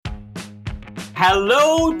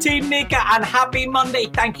Hello, Team Nika, and happy Monday.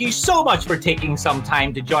 Thank you so much for taking some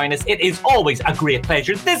time to join us. It is always a great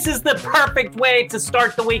pleasure. This is the perfect way to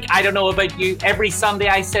start the week. I don't know about you. Every Sunday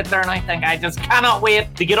I sit there and I think I just cannot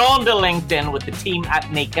wait to get on to LinkedIn with the team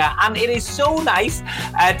at Nika. And it is so nice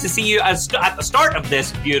to see you at the start of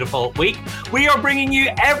this beautiful week. We are bringing you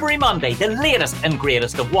every Monday the latest and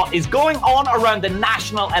greatest of what is going on around the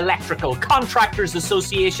National Electrical Contractors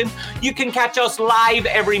Association. You can catch us live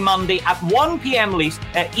every Monday at 1 p.m.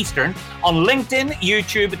 Eastern on LinkedIn,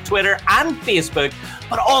 YouTube, Twitter, and Facebook.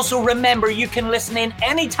 But also remember, you can listen in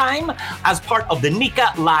anytime as part of the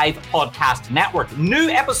Nika Live Podcast Network. New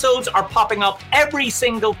episodes are popping up every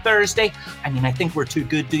single Thursday. I mean, I think we're too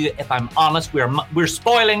good to you. If I'm honest, we're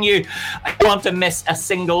spoiling you. I don't want to miss a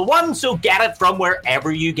single one, so get it from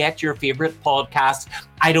wherever you get your favorite podcasts.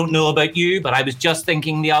 I don't know about you, but I was just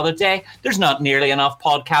thinking the other day, there's not nearly enough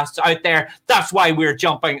podcasts out there. That's why we're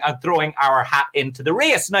jumping and throwing our hat into the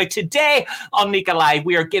race. Now, today on Nika Live,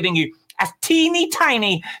 we are giving you a teeny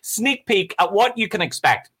tiny sneak peek at what you can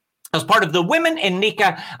expect as part of the Women in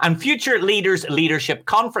Nika and Future Leaders Leadership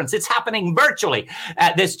Conference. It's happening virtually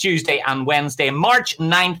this Tuesday and Wednesday, March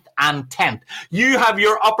 9th and 10th. You have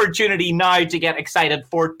your opportunity now to get excited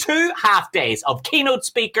for 2 half days of keynote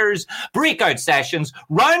speakers, breakout sessions,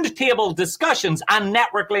 roundtable discussions, and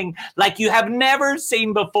networking like you have never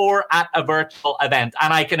seen before at a virtual event.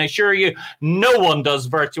 And I can assure you, no one does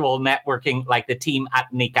virtual networking like the team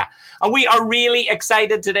at Nika. And we are really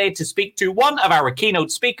excited today to speak to one of our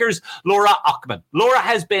keynote speakers, Laura Ochman. Laura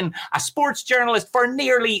has been a sports journalist for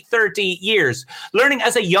nearly 30 years. Learning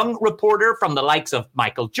as a young reporter from the likes of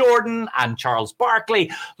Michael Jordan and Charles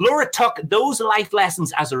Barkley, Laura took those life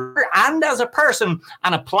lessons as a person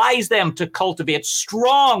and applies them to cultivate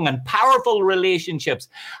strong and powerful relationships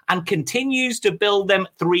and continues to build them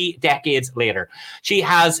 3 decades later. She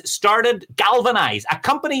has started Galvanize, a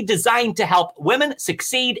company designed to help women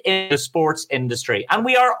succeed in the sports industry. And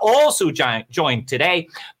we are also joined today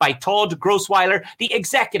by Todd Grossweiler, the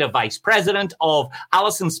Executive Vice President of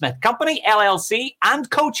Allison Smith Company, LLC, and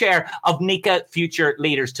co-chair of Nika Future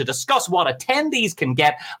Leaders to discuss what attendees can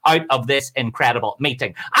get out of this incredible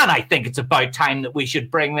meeting. And I think it's about time that we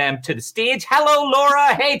should bring them to the stage. Hello,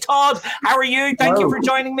 Laura. Hey, Todd. How are you? Thank you for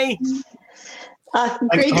joining me.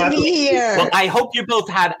 Great to be here. Well, I hope you both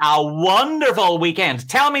had a wonderful weekend.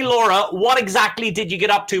 Tell me, Laura, what exactly did you get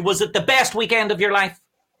up to? Was it the best weekend of your life?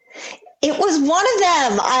 It was one of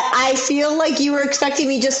them. I feel like you were expecting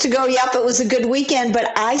me just to go, yep, it was a good weekend,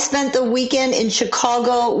 but I spent the weekend in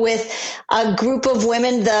Chicago with a group of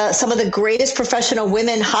women, some of the greatest professional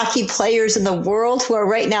women hockey players in the world who are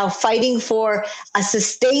right now fighting for a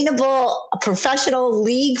sustainable professional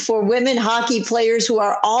league for women hockey players who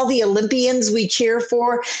are all the Olympians we cheer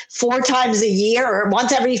for 4 times a year or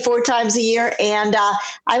once every 4 times a year. And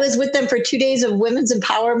I was with them for 2 days of women's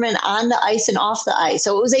empowerment on the ice and off the ice.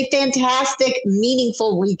 So it was a fantastic,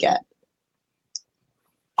 meaningful weekend.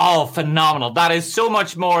 Oh, phenomenal. That is so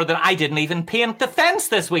much more than I didn't even paint the fence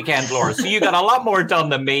this weekend, Laura. So you got a lot more done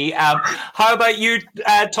than me. How about you,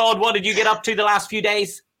 Todd? What did you get up to the last few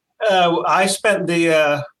days? I spent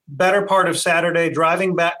the better part of Saturday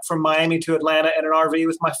driving back from Miami to Atlanta in an RV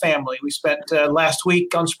with my family. We spent last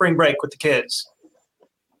week on spring break with the kids.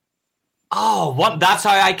 Oh, that's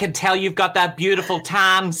how I can tell you've got that beautiful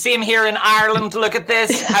tan. Same here in Ireland. Look at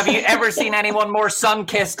this. Have you ever seen anyone more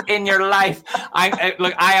sun-kissed in your life?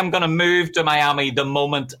 I am going to move to Miami the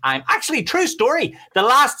moment actually, true story. The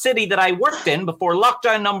last city that I worked in before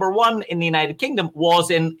lockdown number 1 in the United Kingdom was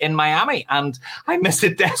in Miami, and I miss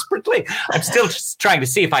it desperately. I'm still just trying to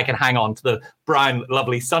see if I can hang on to the brown,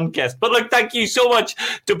 lovely sun-kissed. But look, thank you so much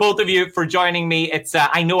to both of you for joining me. It's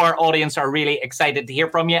I know our audience are really excited to hear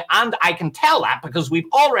from you, and I can tell that because we've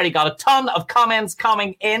already got a ton of comments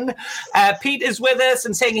coming in. Pete is with us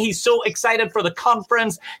and saying he's so excited for the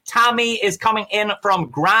conference. Tammy is coming in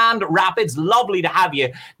from Grand Rapids. Lovely to have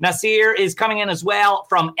you. Nasir is coming in as well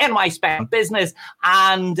from NY Spec Business.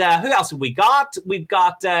 And who else have we got? We've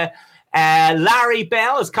got Larry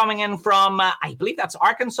Bell is coming in from, I believe that's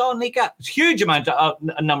Arkansas, Nika. Huge amount of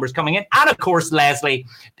numbers coming in. And of course, Leslie.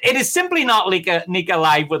 It is simply not Nika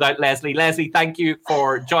Live without Leslie. Leslie, thank you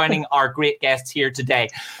for joining our great guests here today.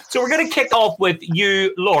 So we're going to kick off with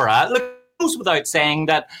you, Laura. Look, goes without saying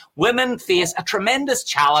that women face a tremendous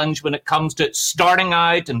challenge when it comes to starting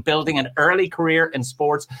out and building an early career in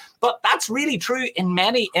sports. But that's really true in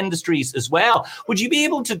many industries as well. Would you be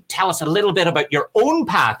able to tell us a little bit about your own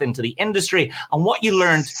path into the industry and what you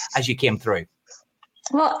learned as you came through?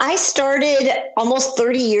 Well, I started almost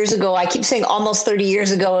 30 years ago. I keep saying almost 30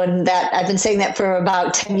 years ago, and that I've been saying that for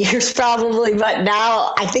about 10 years probably, but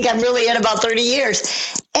now I think I'm really in about 30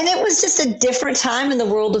 years. And it was just a different time in the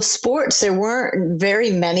world of sports. There weren't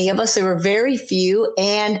very many of us. There were very few.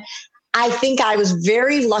 And I think I was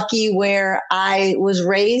very lucky where I was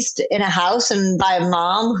raised in a house and by a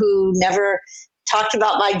mom who never talked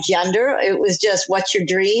about my gender. It was just, what's your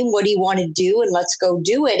dream? What do you want to do? And let's go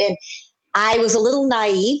do it. And I was a little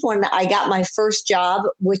naive when I got my first job,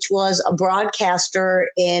 which was a broadcaster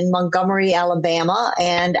in Montgomery, Alabama.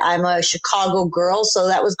 And I'm a Chicago girl, so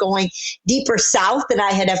that was going deeper south than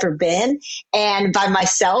I had ever been. And by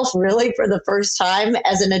myself, really, for the first time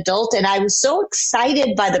as an adult. And I was so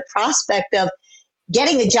excited by the prospect of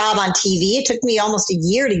getting a job on TV. It took me almost a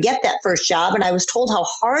year to get that first job. And I was told how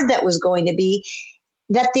hard that was going to be,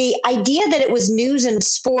 that the idea that it was news and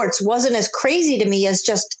sports wasn't as crazy to me as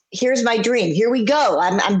just, here's my dream. Here we go.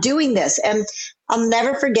 I'm doing this. And I'll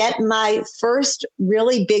never forget my first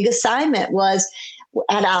really big assignment was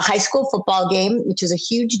at a high school football game, which was a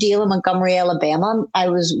huge deal in Montgomery, Alabama. I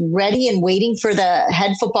was ready and waiting for the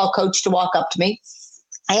head football coach to walk up to me.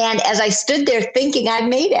 And as I stood there thinking, I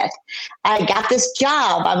made it. I got this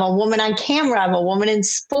job. I'm a woman on camera. I'm a woman in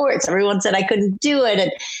sports. Everyone said I couldn't do it.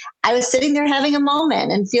 And I was sitting there having a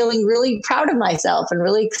moment and feeling really proud of myself and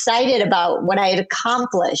really excited about what I had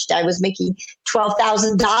accomplished. I was making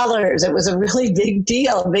 $12,000. It was a really big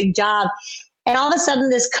deal, a big job. And all of a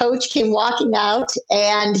sudden, this coach came walking out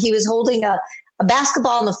and he was holding a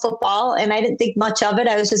basketball and a football, and I didn't think much of it.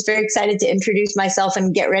 I was just very excited to introduce myself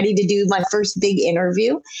and get ready to do my first big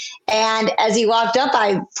interview. And as he walked up,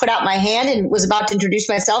 I put out my hand and was about to introduce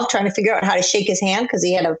myself, trying to figure out how to shake his hand because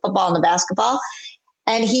he had a football and a basketball.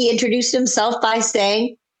 And he introduced himself by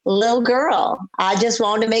saying, "Little girl, I just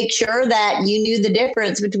wanted to make sure that you knew the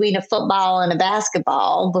difference between a football and a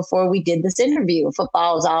basketball before we did this interview. A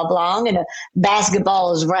football is oblong and a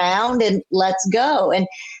basketball is round, and let's go." And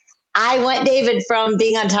I went, David, from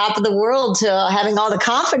being on top of the world to having all the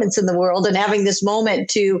confidence in the world and having this moment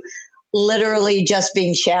to literally just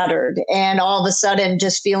being shattered and all of a sudden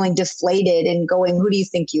just feeling deflated and going, who do you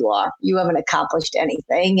think you are? You haven't accomplished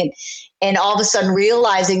anything. And all of a sudden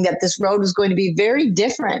realizing that this road was going to be very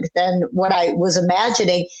different than what I was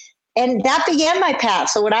imagining. And that began my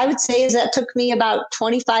path. So what I would say is that took me about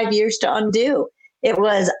 25 years to undo. It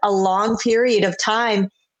was a long period of time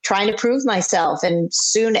trying to prove myself. And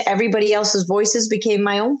soon everybody else's voices became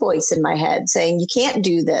my own voice in my head saying, you can't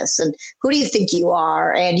do this. And who do you think you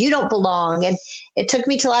are? And you don't belong. And it took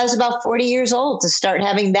me till I was about 40 years old to start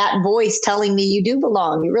having that voice telling me you do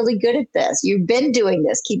belong. You're really good at this. You've been doing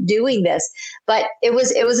this. Keep doing this. But it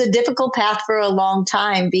was a difficult path for a long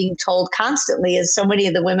time, being told constantly, as so many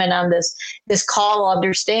of the women on this call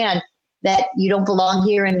understand, that you don't belong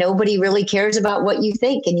here and nobody really cares about what you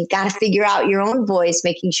think. And you've got to figure out your own voice,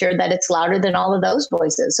 making sure that it's louder than all of those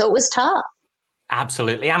voices. So it was tough.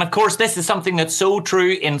 Absolutely. And of course, this is something that's so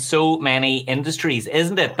true in so many industries,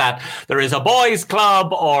 isn't it? That there is a boys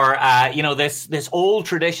club or, this old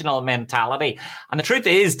traditional mentality. And the truth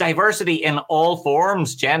is diversity in all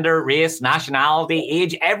forms, gender, race, nationality,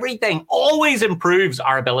 age, everything always improves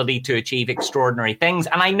our ability to achieve extraordinary things.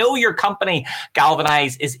 And I know your company,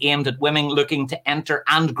 Galvanize, is aimed at women looking to enter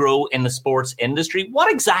and grow in the sports industry.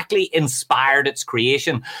 What exactly inspired its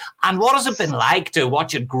creation? And what has it been like to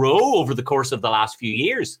watch it grow over the course of the last few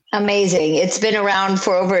years? Amazing. It's been around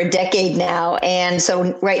for over a decade now. And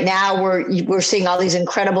so right now we're seeing all these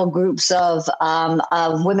incredible groups of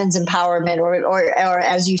women's empowerment or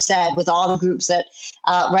as you said, with all the groups that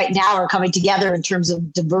right now are coming together in terms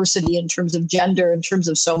of diversity, in terms of gender, in terms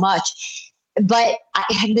of so much. But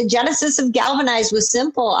the genesis of Galvanize was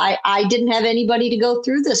simple. I didn't have anybody to go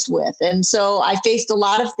through this with. And so I faced a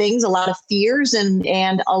lot of things, a lot of fears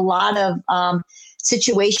and a lot of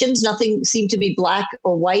situations. Nothing seemed to be black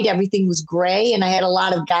or white. Everything was gray. And I had a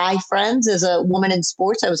lot of guy friends. As a woman in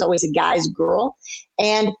sports, I was always a guy's girl.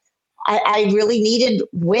 And I really needed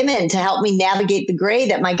women to help me navigate the gray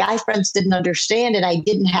that my guy friends didn't understand, and I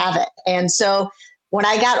didn't have it. And so when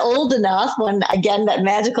I got old enough, when again, that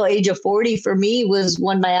magical age of 40 for me was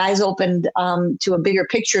when my eyes opened to a bigger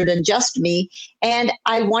picture than just me. And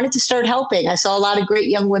I wanted to start helping. I saw a lot of great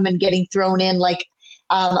young women getting thrown in like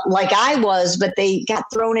I was, but they got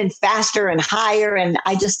thrown in faster and higher. And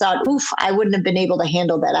I just thought, I wouldn't have been able to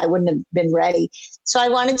handle that. I wouldn't have been ready. So I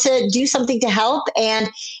wanted to do something to help. And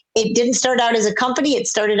it didn't start out as a company. It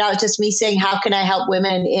started out just me saying, how can I help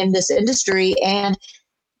women in this industry? And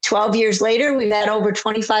 12 years later, we've had over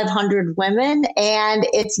 2,500 women, and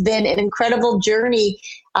it's been an incredible journey.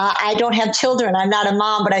 I don't have children. I'm not a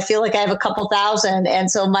mom, but I feel like I have a couple thousand. And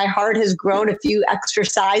so my heart has grown a few extra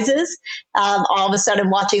sizes. All of a sudden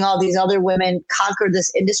watching all these other women conquer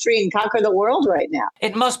this industry and conquer the world right now.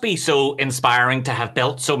 It must be so inspiring to have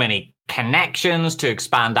built so many connections, to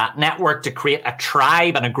expand that network, to create a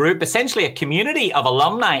tribe and a group, essentially a community of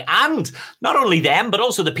alumni, and not only them, but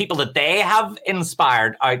also the people that they have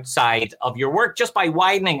inspired outside of your work, just by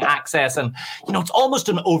widening access. And, you know, it's almost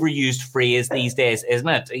an overused phrase these days, isn't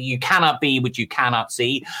it? You cannot be what you cannot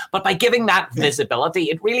see. But by giving that visibility,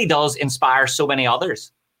 it really does inspire so many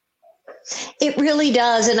others. It really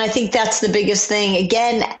does. And I think that's the biggest thing.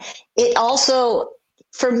 Again, it also,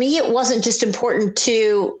 for me, it wasn't just important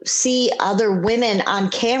to see other women on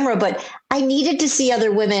camera, but I needed to see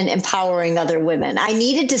other women empowering other women. I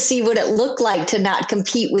needed to see what it looked like to not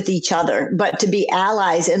compete with each other, but to be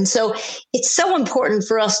allies. And so it's so important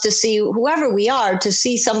for us to see, whoever we are, to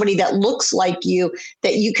see somebody that looks like you,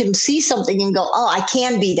 that you can see something and go, oh, I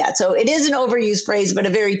can be that. So it is an overused phrase, but a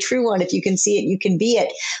very true one. If you can see it, you can be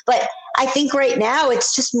it. But I think right now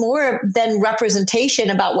it's just more than representation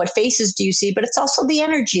about what faces do you see, but it's also the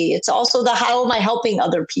energy. It's also the how am I helping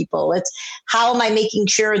other people? It's how am I making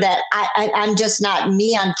sure that I'm just not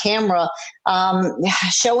me on camera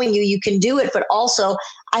showing you can do it, but also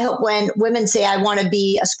I hope when women say, I want to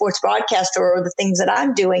be a sports broadcaster or the things that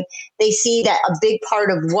I'm doing, they see that a big part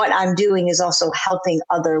of what I'm doing is also helping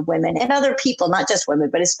other women and other people, not just women,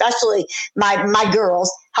 but especially my girls,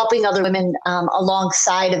 helping other women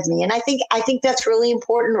alongside of me. And I think that's really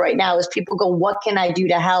important right now as people go, what can I do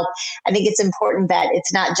to help? I think it's important that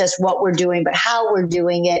it's not just what we're doing, but how we're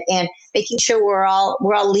doing it and making sure we're all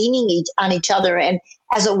leaning on each other. And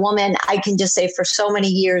as a woman, I can just say for so many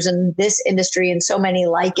years in this industry and so many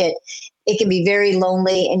like it, it can be very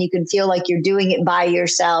lonely and you can feel like you're doing it by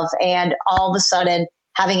yourself. And all of a sudden,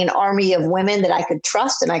 having an army of women that I could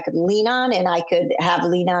trust and I could lean on and I could have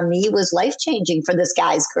lean on me was life-changing for this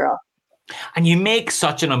guy's girl. And you make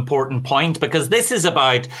such an important point, because this is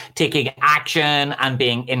about taking action and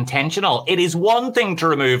being intentional. It is one thing to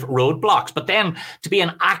remove roadblocks, but then to be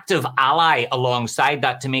an active ally alongside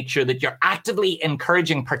that, to make sure that you're actively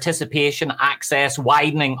encouraging participation, access,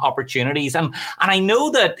 widening opportunities. And I know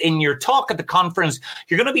that in your talk at the conference,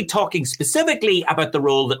 you're going to be talking specifically about the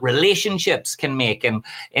role that relationships can make in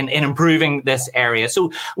improving this area.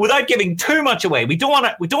 So without giving too much away, we don't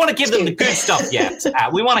want to give them the good stuff yet.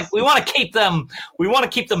 We want to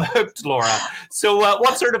keep them hooked, Laura. So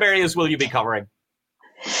what sort of areas will you be covering?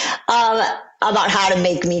 About how to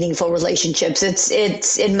make meaningful relationships.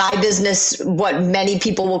 It's in my business, what many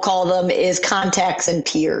people will call them is contacts and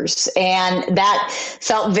peers. And that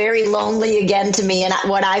felt very lonely again to me. And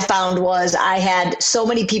what I found was I had so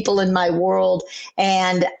many people in my world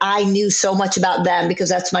and I knew so much about them because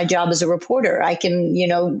that's my job as a reporter.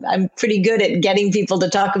 I'm pretty good at getting people to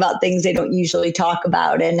talk about things they don't usually talk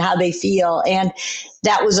about and how they feel. And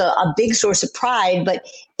that was a big source of pride. But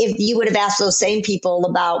if you would have asked those same people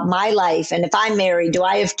about my life, and if I'm married, do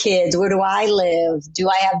I have kids? Where do I live? Do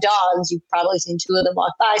I have dogs? You've probably seen two of them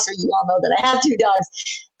walk by, so you all know that I have two dogs.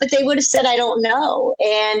 But they would have said, I don't know.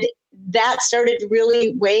 And that started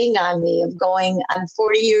really weighing on me of going, I'm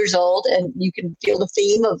 40 years old, and you can feel the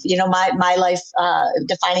theme of, my life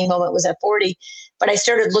defining moment was at 40. But I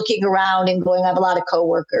started looking around and going, I have a lot of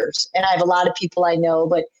coworkers and I have a lot of people I know,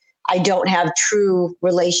 but I don't have true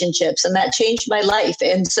relationships, and that changed my life.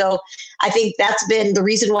 And so I think that's been the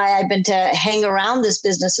reason why I've been to hang around this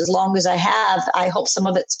business as long as I have. I hope some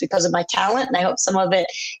of it's because of my talent, and I hope some of it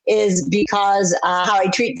is because how I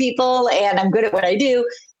treat people and I'm good at what I do.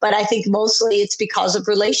 But I think mostly it's because of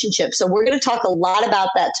relationships. So we're going to talk a lot about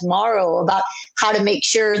that tomorrow, about how to make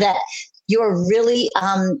sure that you're really,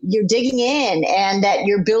 you're digging in and that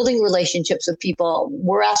you're building relationships with people.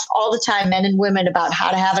 We're asked all the time, men and women, about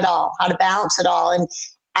how to have it all, how to balance it all. And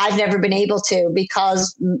I've never been able to,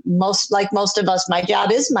 because most of us, my job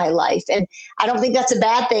is my life. And I don't think that's a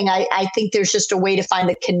bad thing. I think there's just a way to find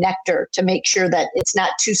a connector to make sure that it's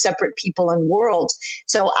not two separate people and worlds.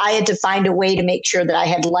 So I had to find a way to make sure that I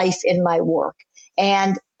had life in my work.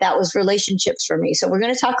 And that was relationships for me. So we're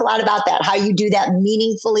going to talk a lot about that, how you do that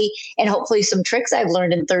meaningfully, and hopefully some tricks I've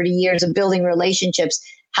learned in 30 years of building relationships,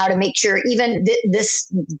 how to make sure even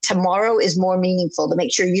this tomorrow is more meaningful, to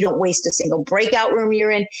make sure you don't waste a single breakout room you're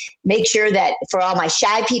in. Make sure that for all my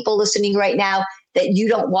shy people listening right now, that you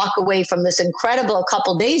don't walk away from this incredible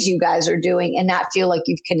couple days you guys are doing and not feel like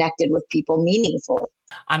you've connected with people meaningfully.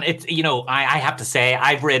 And it's, I have to say,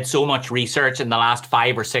 I've read so much research in the last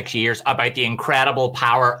 5 or 6 years about the incredible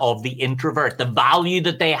power of the introvert, the value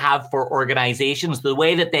that they have for organizations, the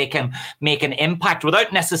way that they can make an impact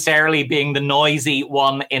without necessarily being the noisy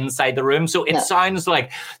one inside the room. So it sounds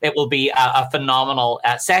like it will be a phenomenal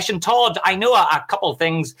session. Todd, I know a couple of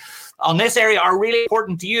things on this area are really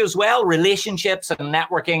important to you as well. Relationships and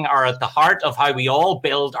networking are at the heart of how we all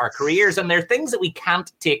build our careers. And they're things that we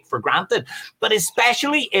can't take for granted, but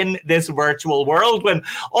especially in this virtual world when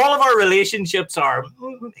all of our relationships are,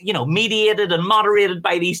 mediated and moderated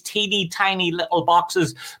by these teeny tiny little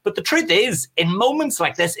boxes. But the truth is, in moments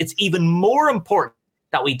like this, it's even more important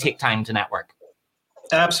that we take time to network.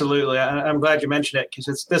 Absolutely. I'm glad you mentioned it, because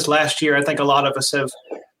it's this last year, I think a lot of us have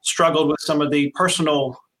struggled with some of the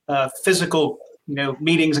personal physical,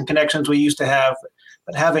 meetings and connections we used to have,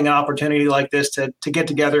 but having an opportunity like this to get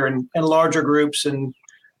together in larger groups and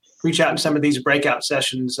reach out in some of these breakout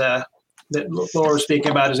sessions that Laura was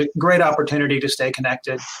speaking about is a great opportunity to stay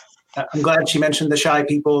connected. I'm glad she mentioned the shy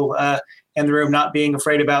people in the room not being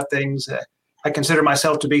afraid about things. I consider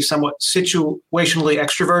myself to be somewhat situationally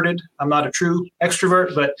extroverted. I'm not a true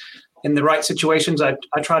extrovert, but in the right situations, I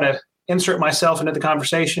try to insert myself into the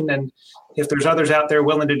conversation. And if there's others out there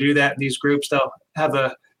willing to do that in these groups, they'll have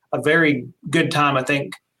a very good time, I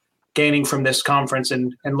think, gaining from this conference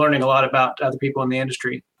and learning a lot about other people in the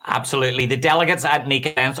industry. Absolutely. The delegates at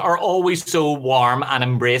NICA events are always so warm and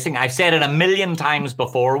embracing. I've said it a million times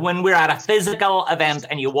before. When we're at a physical event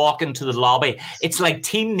and you walk into the lobby, it's like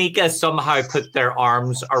Team NICA somehow put their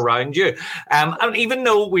arms around you. And even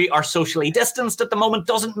though we are socially distanced at the moment,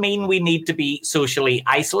 doesn't mean we need to be socially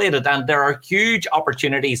isolated. And there are huge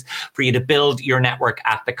opportunities for you to build your network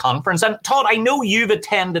at the conference. And Todd, I know you've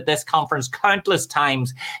attended this conference countless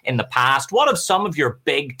times in the past. What have some of your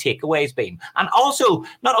big takeaways been? And also,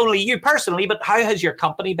 not only you personally, but how has your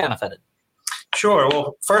company benefited? Sure.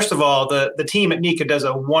 Well, first of all, the team at NICA does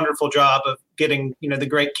a wonderful job of getting, the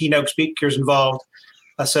great keynote speakers involved.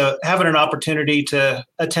 So having an opportunity to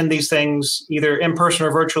attend these things, either in person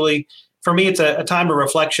or virtually, for me, it's a time of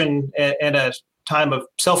reflection and a time of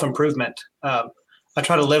self-improvement. I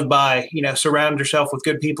try to live by, surround yourself with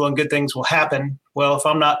good people and good things will happen. Well, if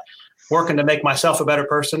I'm not working to make myself a better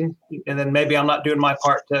person, and then maybe I'm not doing my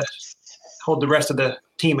part to hold the rest of the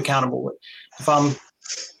team accountable. If I'm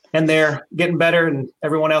in there getting better and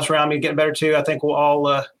everyone else around me getting better too, I think we'll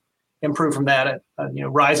all improve from that.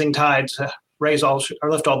 Rising tides raise all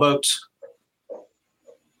or lift all boats.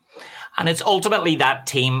 And it's ultimately that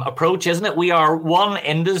team approach, isn't it? We are one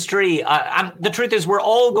industry. And the truth is we're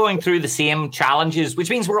all going through the same challenges, which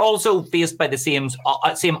means we're also faced by the same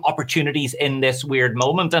opportunities in this weird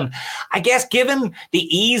moment. And I guess given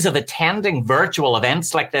the ease of attending virtual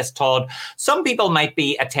events like this, Todd, some people might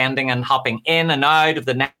be attending and hopping in and out of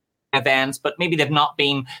the next events, but maybe they've not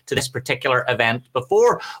been to this particular event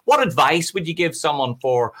before. What advice would you give someone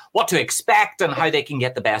for what to expect and how they can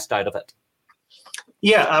get the best out of it?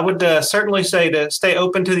 Yeah, I would certainly say to stay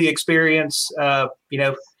open to the experience.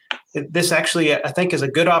 This actually, I think, is a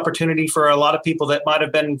good opportunity for a lot of people that might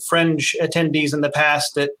have been fringe attendees in the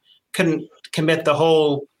past that couldn't commit the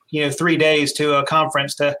whole, 3 days to a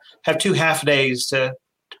conference, to have 2 half days to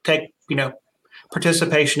take,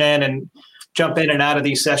 participation in and jump in and out of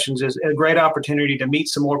these sessions is a great opportunity to meet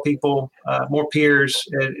some more people, more peers,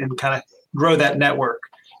 and kind of grow that network.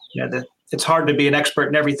 It's hard to be an expert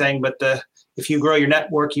in everything, but if you grow your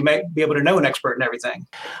network, you may be able to know an expert in everything.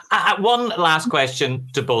 One last question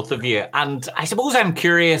to both of you. And I suppose I'm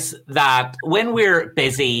curious that when we're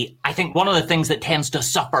busy, I think one of the things that tends to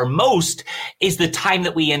suffer most is the time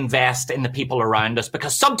that we invest in the people around us,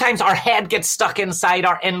 because sometimes our head gets stuck inside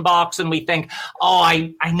our inbox and we think,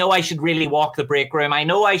 I know I should really walk the break room. I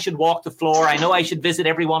know I should walk the floor. I know I should visit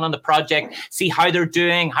everyone on the project, see how they're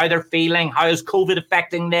doing, how they're feeling, how is COVID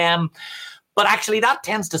affecting them. But actually that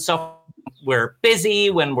tends to suffer. We're busy,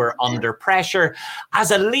 when we're under pressure. As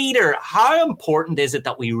a leader, how important is it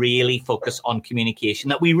that we really focus on communication,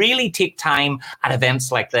 that we really take time at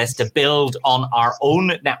events like this to build on our own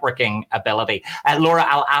networking ability? Laura,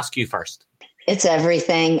 I'll ask you first. It's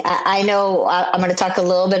everything. I know I'm going to talk a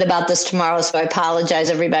little bit about this tomorrow, so I apologize,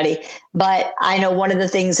 everybody. But I know one of the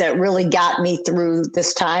things that really got me through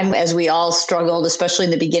this time, as we all struggled, especially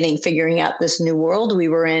in the beginning, figuring out this new world we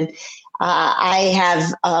were in, I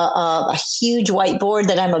have a huge whiteboard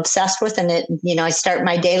that I'm obsessed with, and I start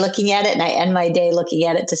my day looking at it and I end my day looking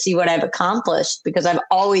at it to see what I've accomplished, because I've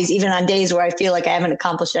always, even on days where I feel like I haven't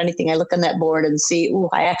accomplished anything, I look on that board and see,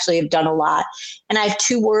 I actually have done a lot. And I have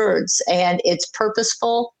 2 words, and it's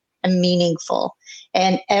purposeful and meaningful.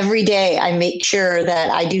 And every day I make sure that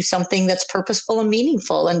I do something that's purposeful and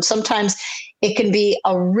meaningful. And sometimes it can be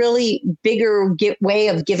a really bigger way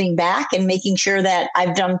of giving back and making sure that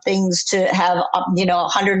I've done things to have,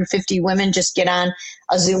 150 women just get on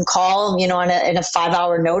a Zoom call, in a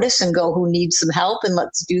 5-hour notice and go, who needs some help, and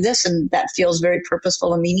let's do this. And that feels very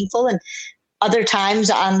purposeful and meaningful. And other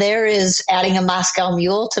times on there is adding a Moscow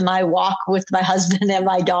Mule to my walk with my husband and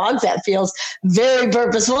my dogs. That feels very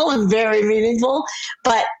purposeful and very meaningful.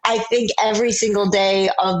 But I think every single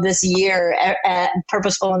day of this year,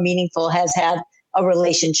 purposeful and meaningful has had a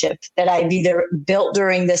relationship that I've either built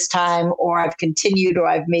during this time or I've continued or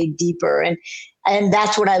I've made deeper. And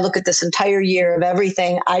that's what I look at this entire year of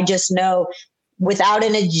everything. I just know without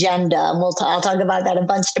an agenda, and I'll talk about that a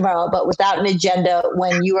bunch tomorrow, but without an agenda,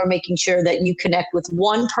 when you are making sure that you connect with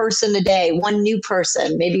one person a day, one new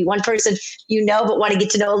person, maybe one person but want to get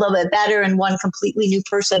to know a little bit better, and one completely new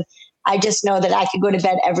person, I just know that I could go to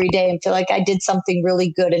bed every day and feel like I did something really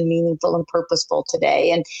good and meaningful and purposeful today.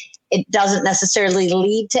 And it doesn't necessarily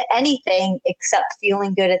lead to anything except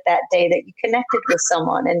feeling good at that day that you connected with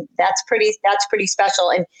someone. And that's pretty special.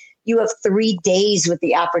 And you have 3 days with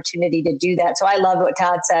the opportunity to do that. So I love what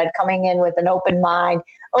Todd said, coming in with an open mind,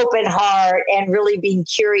 open heart, and really being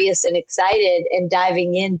curious and excited and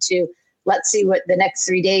diving into, let's see what the next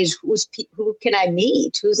 3 days, who can I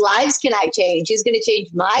meet? Whose lives can I change? Who's going to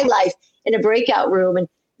change my life in a breakout room? And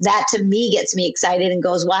that to me gets me excited and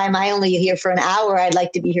goes, why am I only here for an hour? I'd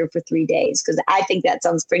like to be here for 3 days, because I think that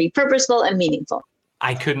sounds pretty purposeful and meaningful.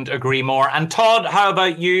 I couldn't agree more. And Todd, how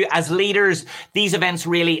about you? As leaders, these events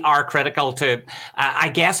really are critical to,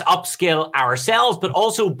 upskill ourselves, but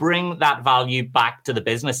also bring that value back to the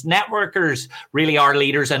business. Networkers really are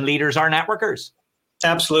leaders, and leaders are networkers.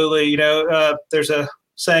 Absolutely. There's a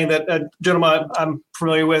saying that a gentleman I'm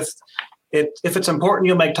familiar with, if it's important,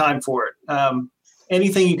 you'll make time for it.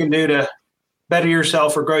 Anything you can do to better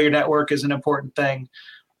yourself or grow your network is an important thing.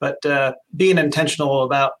 But being intentional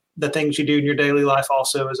about the things you do in your daily life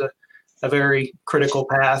also is a very critical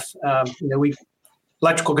path.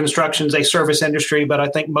 Electrical construction is a service industry, but I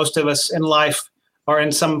think most of us in life are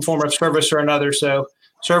in some form of service or another. So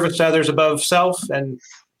service to others above self, and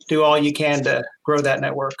do all you can to grow that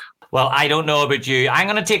network. Well, I don't know about you. I'm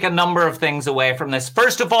going to take a number of things away from this.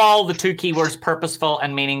 First of all, the 2 keywords, purposeful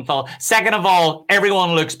and meaningful. Second of all,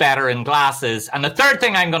 everyone looks better in glasses. And the third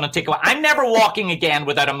thing I'm going to take away, I'm never walking again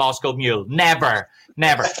without a Moscow Mule. Never.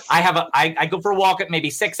 I go for a walk at maybe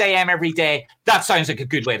 6 a.m. every day. That sounds like a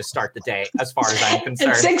good way to start the day, as far as I'm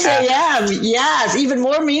concerned. At 6 a.m. Yes, even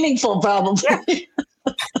more meaningful, probably. Yeah.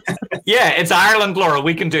 Yeah, it's Ireland, Laura.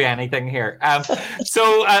 We can do anything here.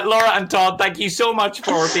 So, Laura and Todd, thank you so much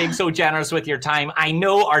for being so generous with your time. I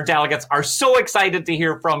know our delegates are so excited to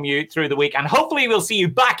hear from you through the week, and hopefully we'll see you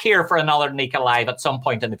back here for another NICA Live at some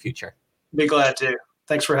point in the future. Be glad to.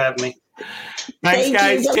 Thanks for having me. Thanks,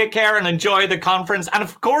 guys. Take care and enjoy the conference. And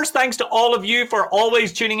of course, thanks to all of you for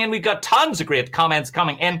always tuning in. We've got tons of great comments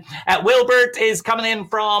coming in. Wilbert is coming in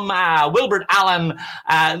from Wilbert Allen,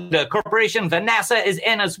 the corporation. Vanessa is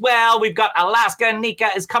in as well. We've got Alaska.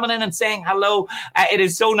 Nika is coming in and saying hello. It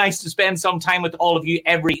is so nice to spend some time with all of you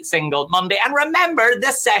every single Monday. And remember,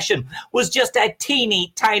 this session was just a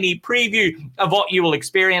teeny tiny preview of what you will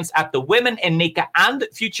experience at the Women in NICA and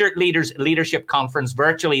Future Leaders Leadership Conference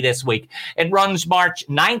virtually this week. It runs March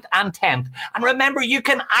 9th and 10th. And remember, you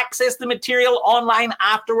can access the material online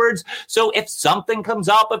afterwards. So if something comes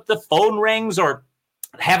up, if the phone rings, or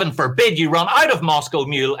heaven forbid you run out of Moscow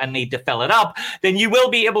Mule and need to fill it up, then you will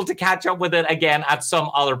be able to catch up with it again at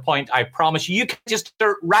some other point. I promise you. You can just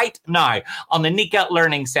start right now on the NICA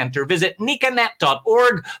Learning Center. Visit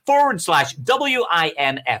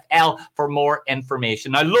nicanet.org/WINFL for more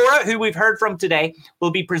information. Now, Laura, who we've heard from today,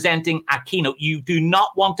 will be presenting a keynote. You do not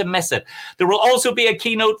want to miss it. There will also be a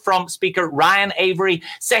keynote from speaker Ryan Avery,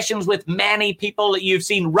 sessions with many people that you've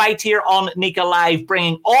seen right here on NICA Live,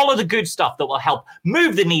 bringing all of the good stuff that will help move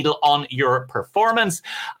the needle on your performance,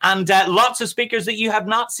 and lots of speakers that you have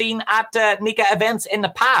not seen at NICA events in the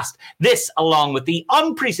past. This, along with the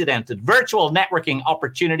unprecedented virtual networking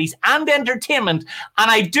opportunities and entertainment, and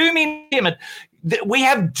I do mean entertainment. We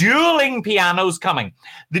have dueling pianos coming.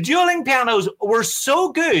 The dueling pianos were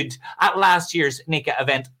so good at last year's NICA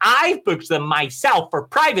event. I've booked them myself for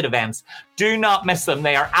private events. Do not miss them.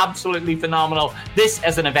 They are absolutely phenomenal. This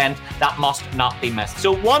is an event that must not be missed.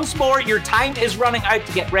 So once more, your time is running out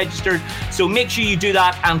to get registered. So make sure you do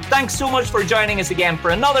that. And thanks so much for joining us again for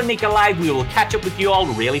another NICA Live. We will catch up with you all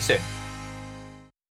really soon.